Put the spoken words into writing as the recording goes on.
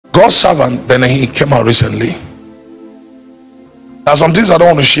God's servant Benahi came out recently. There are some things I don't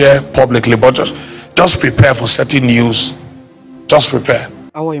want to share publicly, but just prepare for certain news. Just prepare.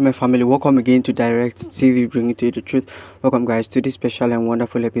 How are you, my family? Welcome again to Direct TV, bringing to you the truth. Welcome, guys, to this special and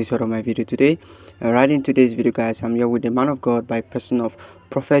wonderful episode of my video today. Right in today's video, guys, I'm here with the man of God by person of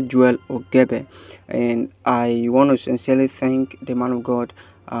Prophet Joel Ogebe, and I want to sincerely thank the man of God,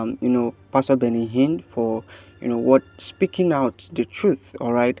 Pastor Hinn, for what speaking out the truth.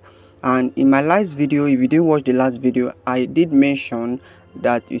 All right. And in my last video, if you didn't watch the last video, I did mention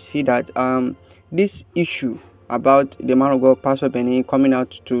that you see that this issue about the man of God, Pastor Benny, coming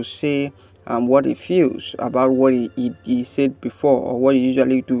out to say what he feels about what he said before, or what he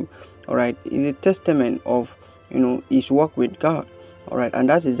usually do, all right, is a testament of his work with God, all right. And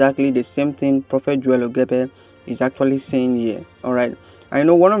that's exactly the same thing Prophet Joel Ogebe is actually saying here, all right. I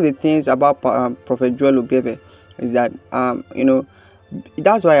know one of the things about Prophet Joel Ogebe is that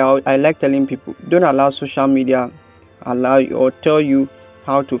that's why I like telling people, don't allow social media allow you or tell you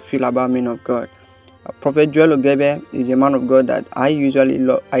how to feel about men of God. Prophet Joel Ogebe is a man of God that I usually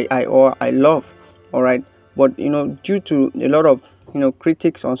love. I love, all right. But due to a lot of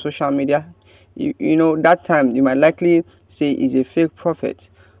critics on social media, that time you might likely say he's a fake prophet,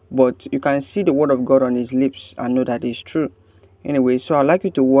 but you can see the word of God on his lips and know that it's true. Anyway, so I'd like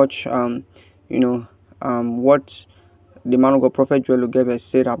you to watch what the man of God, Prophet Joel Ogebe,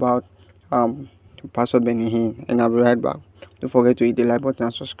 said about Pastor Hinn, and I'll be right back. Don't forget to hit the like button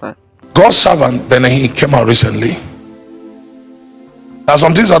and subscribe. God's servant Benahi came out recently. There are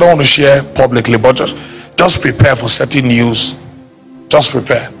some things I don't want to share publicly, but just prepare for certain news. Just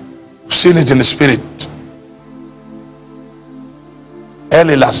prepare. I've seen it in the spirit.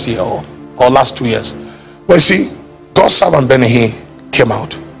 Early last year or last 2 years. But you see, God's servant Benahi came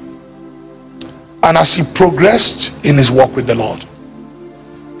out. And as he progressed in his walk with the Lord,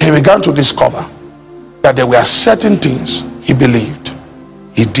 he began to discover that there were certain things he believed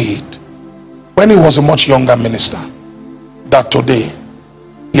he did when he was a much younger minister, that today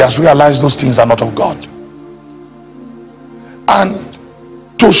he has realized those things are not of God.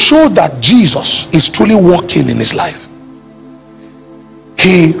 And to show that Jesus is truly working in his life,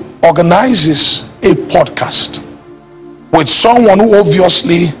 he organizes a podcast with someone who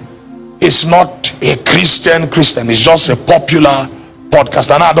obviously is not a Christian. It's just a popular podcast,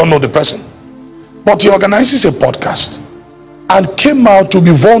 and I don't know the person, but he organizes a podcast and came out to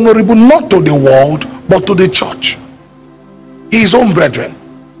be vulnerable, not to the world but to the church, his own brethren,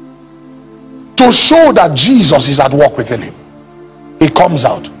 to show that Jesus is at work within him. He comes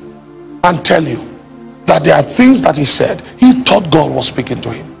out and tell you that there are things that he said he thought God was speaking to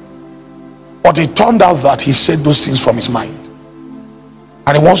him, but it turned out that he said those things from his mind,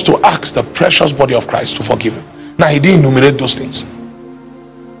 and he wants to ask the precious body of Christ to forgive him. Now, he didn't enumerate those things,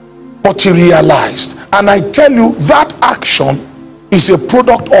 but he realized, and I tell you, that action is a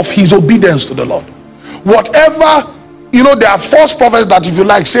product of his obedience to the Lord. Whatever, there are false prophets that if you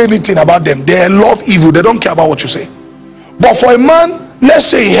like say anything about them, they love evil, they don't care about what you say. But for a man, let's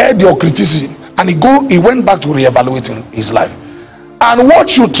say he heard your criticism and he went back to reevaluating his life, and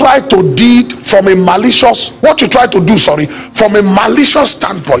what you try to do from a malicious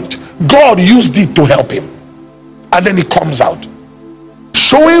standpoint, God used it to help him. And then he comes out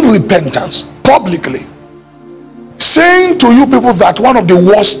showing repentance publicly, saying to you people that one of the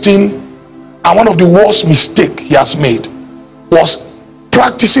worst thing and one of the worst mistake he has made was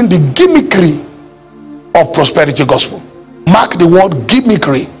practicing the gimmickry of prosperity gospel. Mark the word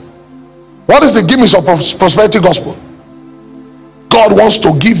gimmickry. What is the gimmicks of prosperity gospel? God wants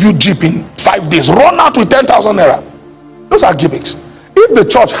to give you Jeep in 5 days. Run out with 10,000 naira. Those are gimmicks. If the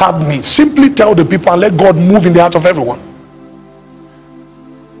church have needs, simply tell the people and let God move in the heart of everyone.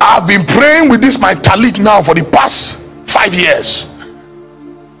 I've been praying with this my talent now for the past 5 years.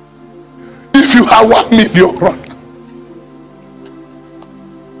 If you have 1 million, run.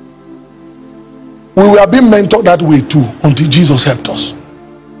 We were being mentored that way too until Jesus helped us.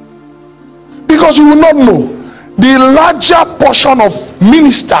 Because you will not know, the larger portion of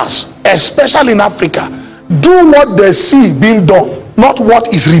ministers, especially in Africa, do what they see being done, not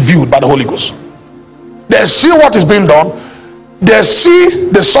what is revealed by the Holy Ghost. They see what is being done, they see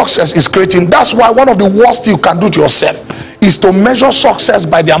the success is creating. That's why one of the worst you can do to yourself is to measure success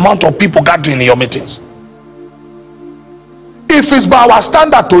by the amount of people gathering in your meetings. If it's by our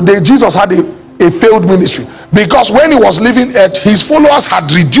standard today, Jesus had a failed ministry, because when he was living earth, his followers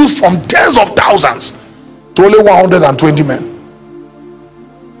had reduced from tens of thousands to only 120 men.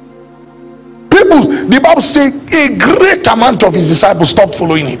 People, the Bible says, a great amount of his disciples stopped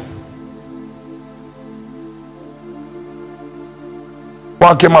following him.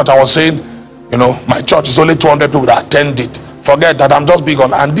 One came out, I was saying, you know, my church is only 200 people that attend it. Forget that, I'm just big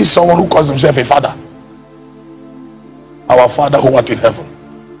on. And this is someone who calls himself a father. Our Father who art in heaven.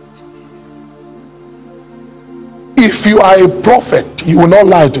 If you are a prophet, you will not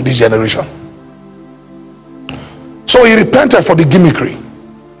lie to this generation. So he repented for the gimmickry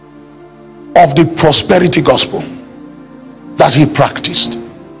of the prosperity gospel that he practiced,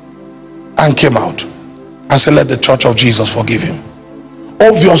 and came out and said, let the church of Jesus forgive him.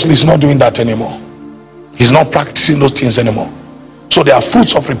 Obviously he's not doing that anymore. He's not practicing those things anymore. So there are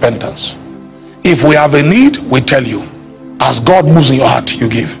fruits of repentance. If we have a need, we tell you. As God moves in your heart, you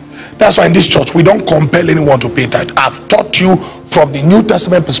give. That's why in this church we don't compel anyone to pay tithe. I've taught you from the New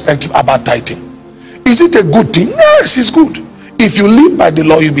Testament perspective about tithing. Is it a good thing? Yes, it's good. If you live by the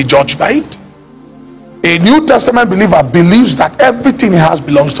law, you'll be judged by it. A New Testament believer believes that everything he has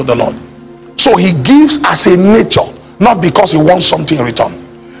belongs to the Lord. So he gives as a nature, not because he wants something in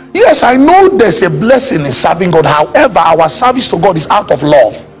return. Yes, I know there's a blessing in serving God. However, our service to God is out of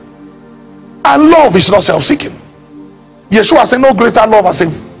love. And love is not self-seeking. Yeshua said, no greater love as a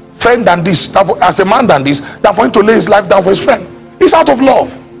friend than this, as a man than this, than for him to lay his life down for his friend. It's out of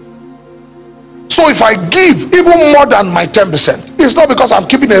love. So if I give even more than my 10%, it's not because I'm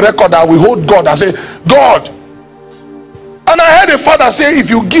keeping a record that we hold God and say, God. And I heard a father say, if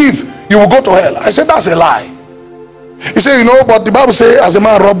you give, you will go to hell. I said, that's a lie. He said, you know, but the Bible says, as a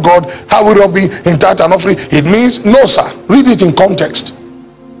man rob God, how will rob me in tithe and offering? It means, no sir, read it in context.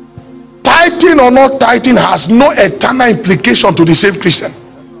 Tithing or not tithing has no eternal implication to the saved Christian.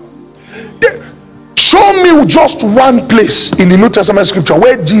 Show me just one place in the New Testament scripture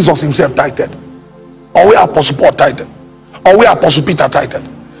where Jesus himself tithed, or where Apostle Paul tithed, or where Apostle Peter tithed.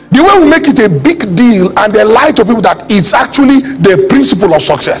 The way we make it a big deal and they lie to people that it's actually the principle of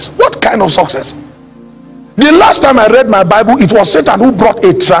success. What kind of success? The last time I read my Bible, it was Satan who brought a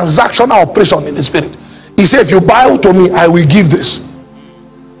transactional operation in the spirit. He said, if you bow to me, I will give this.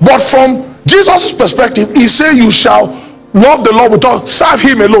 But from Jesus' perspective, he said, you shall love the Lord without, serve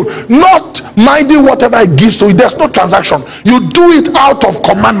him alone, not minding whatever he gives to you. There's no transaction. You do it out of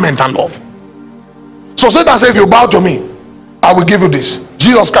commandment and love. So Satan said, if you bow to me, I will give you this.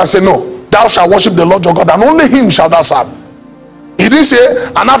 Jesus Christ said, no, thou shalt worship the Lord your God, and only him shall thou serve. He didn't say,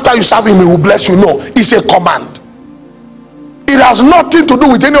 and after you serve him, he will bless you. No, it's a command. It has nothing to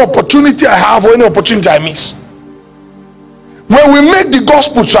do with any opportunity I have or any opportunity I miss. When we make the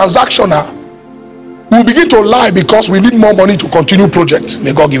gospel transactional, we begin to lie because we need more money to continue projects.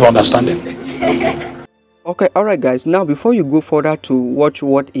 May God give understanding. Okay, all right guys, now before you go further to watch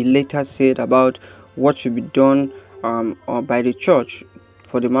what he later said about what should be done by the church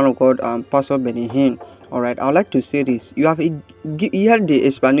for the man of God, Pastor Hinn. All right, I'd like to say this. You heard the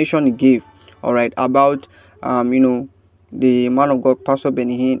explanation he gave, all right, about you know, the man of God, Pastor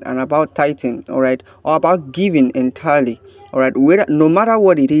Hinn, and about tithing, all right, or about giving entirely. All right, whether, no matter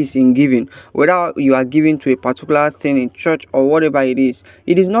what it is in giving, whether you are giving to a particular thing in church or whatever it is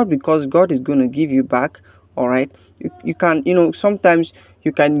not because God is going to give you back. All right, you can, you know, sometimes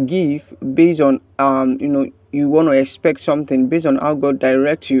you can give based on you know, you want to expect something based on how God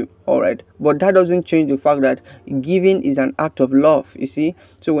directs you. All right, but that doesn't change the fact that giving is an act of love. You see,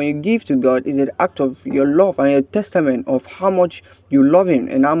 so when you give to God, it's an act of your love and your testament of how much you love him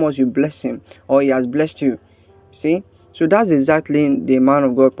and how much you bless him or he has blessed you. See, so that's exactly the man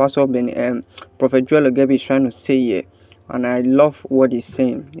of God, Pastor Prophet Joel Ogebe is trying to say here. And I love what he's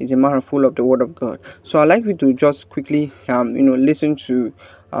saying. He's a man full of the word of God. So I'd like you to just quickly you know, listen to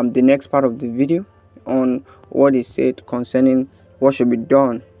the next part of the video on what he said concerning what should be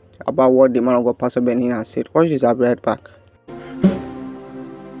done about what the man of God, Pastor Hinn, has said. Watch this, I'll be right back.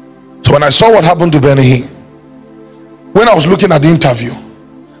 So when I saw what happened to Hinn, when I was looking at the interview,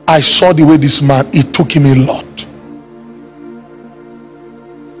 I saw the way this man, it took him a lot.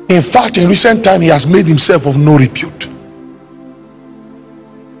 In fact, in recent time, he has made himself of no repute.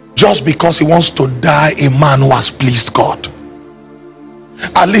 Just because he wants to die a man who has pleased God.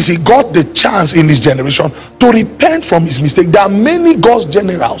 At least he got the chance in his generation to repent from his mistake. There are many God's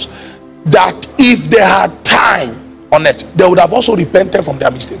generals that if they had time on it, they would have also repented from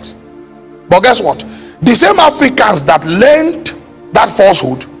their mistakes. But guess what? The same Africans that learned that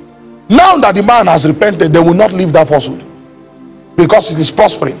falsehood, now that the man has repented, they will not leave that falsehood because it is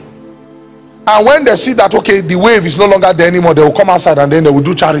prospering. And when they see that, okay, the wave is no longer there anymore, they will come outside and then they will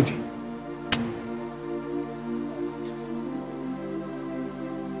do charity.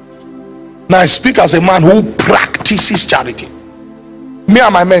 Now I speak as a man who practices charity. Me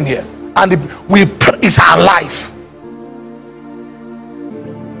and my men here, and it's our life.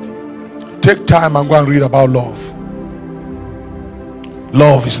 Take time and go and read about love.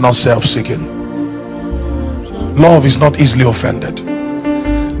 Love is not self-seeking. Love is not easily offended.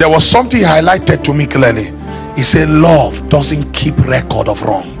 There was something highlighted to me clearly. He said love doesn't keep record of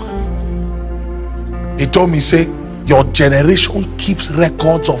wrong. He told me, say, your generation keeps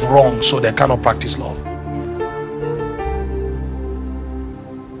records of wrong, so they cannot practice love.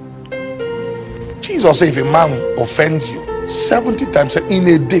 Jesus said, if a man offends you 70 times in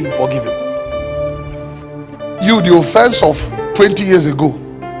a day, forgive him. You, the offense of 20 years ago,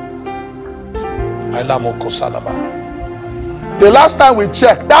 the last time we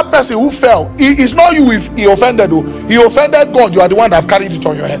checked, that person who fell, it's not you if he offended you. He offended God. You are the one that have carried it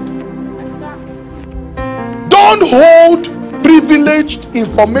on your head. Don't hold privileged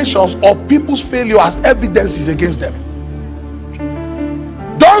informations or people's failure as evidences against them.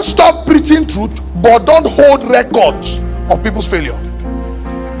 Don't stop preaching truth, but don't hold records of people's failure.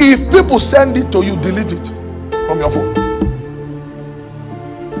 If people send it to you, delete it from your phone.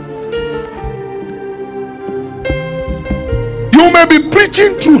 You may be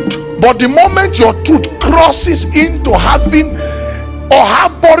preaching truth, but the moment your truth crosses into having or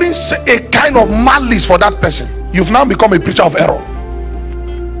harboring a kind of malice for that person, you've now become a preacher of error.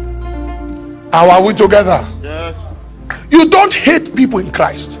 How are we together? Yes. You don't hate people in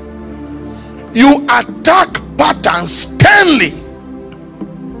Christ. You attack patterns sternly.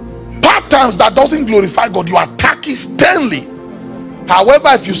 Patterns that doesn't glorify God, you attack it sternly. However,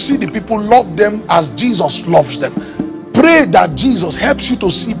 if you see the people, love them as Jesus loves them. Pray that Jesus helps you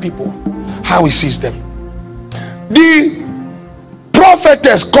to see people how he sees them. The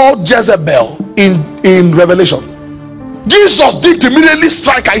prophetess called Jezebel in Revelation, Jesus did immediately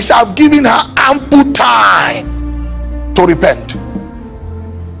strike her. He said, I've given her ample time to repent.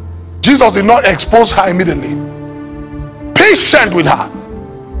 Jesus did not expose her immediately. Patient with her.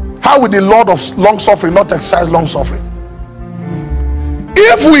 How will the Lord of long suffering not exercise long suffering?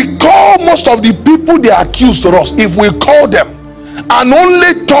 If we call most of the people they accuse to us, if we call them and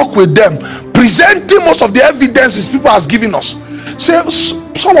only talk with them, presenting most of the evidences people has given us, say,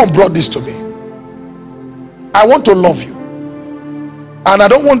 someone brought this to me. I want to love you, and I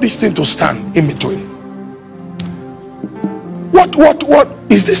don't want this thing to stand in between. What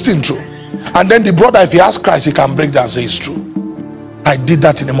is this thing true? And then the brother, if he asks Christ, he can break down and say it's true. I did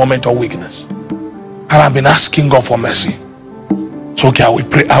that in a moment of weakness, and I've been asking God for mercy. So okay, I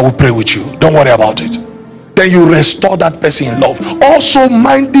will pray with you. Don't worry about it. Then you restore that person in love, also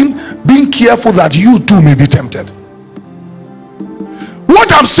being careful that you too may be tempted.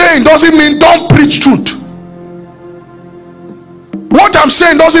 What I'm saying doesn't mean don't preach truth. What I'm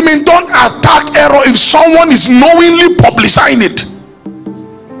saying doesn't mean don't attack error if someone is knowingly publicizing it.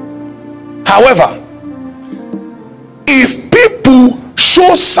 However, if people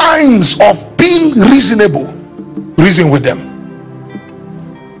show signs of being reasonable, reason with them.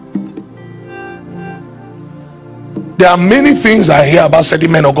 There are many things I hear about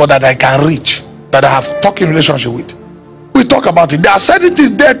certain men of God that I can reach, that I have talking relationship with. We talk about it. There are certain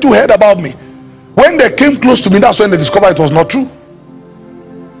things they too heard about me. When they came close to me, that's when they discovered it was not true.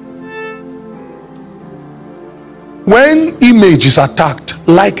 When image is attacked,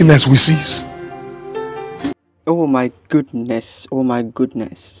 likeness we cease. Oh my goodness, oh my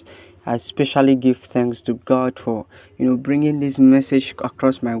goodness. I especially give thanks to God for bringing this message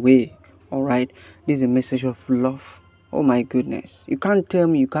across my way. All right, this is a message of love. Oh my goodness, you can't tell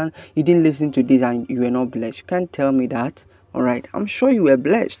me you didn't listen to this and you were not blessed. You can't tell me that. All right, I'm sure you were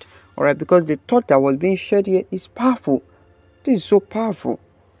blessed. All right, because the thought that was being shared here is powerful. This is so powerful.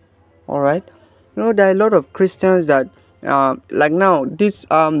 All right, there are a lot of Christians that like now this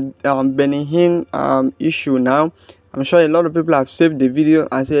Hinn issue. Now I'm sure a lot of people have saved the video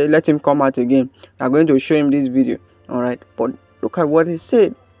and say let him come out again. I'm going to show him this video. All right, but look at what he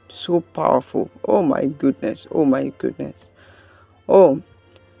said. So powerful. Oh my goodness, oh my goodness. Oh,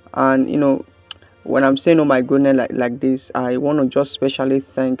 and when I'm saying oh my goodness like this, I want to just specially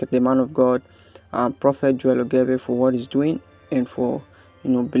thank the man of God, Prophet Joel Ogebe, for what he's doing, and for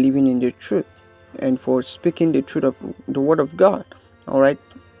believing in the truth, and for speaking the truth of the word of God. All right.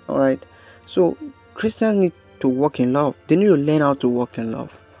 So Christians need to walk in love. They need to learn how to walk in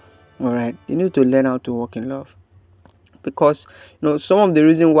love. All right, they need to learn how to walk in love. Because some of the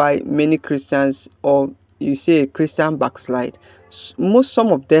reason why many Christians, or you say a Christian backslide, some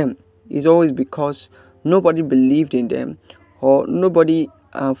of them is always because nobody believed in them, or nobody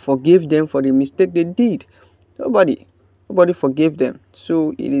forgave them for the mistake they did. Nobody forgave them.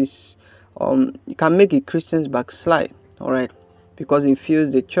 So it is it can make a Christian's backslide. All right, because he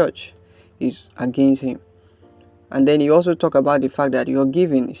feels the church is against him. And then you also talk about the fact that your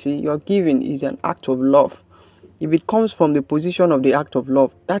giving is an act of love. if it comes from the position of the act of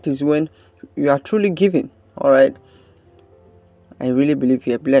love, that is when you are truly giving. All right, I really believe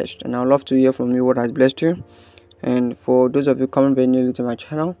you are blessed, and I'd love to hear from you what has blessed you. And for those of you coming very newly to my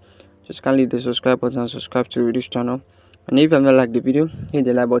channel, just kindly hit the subscribe button and subscribe to this channel. And if you have not liked the video, hit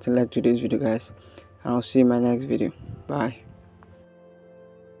the like button, like today's video, guys, and I'll see you in my next video. Bye.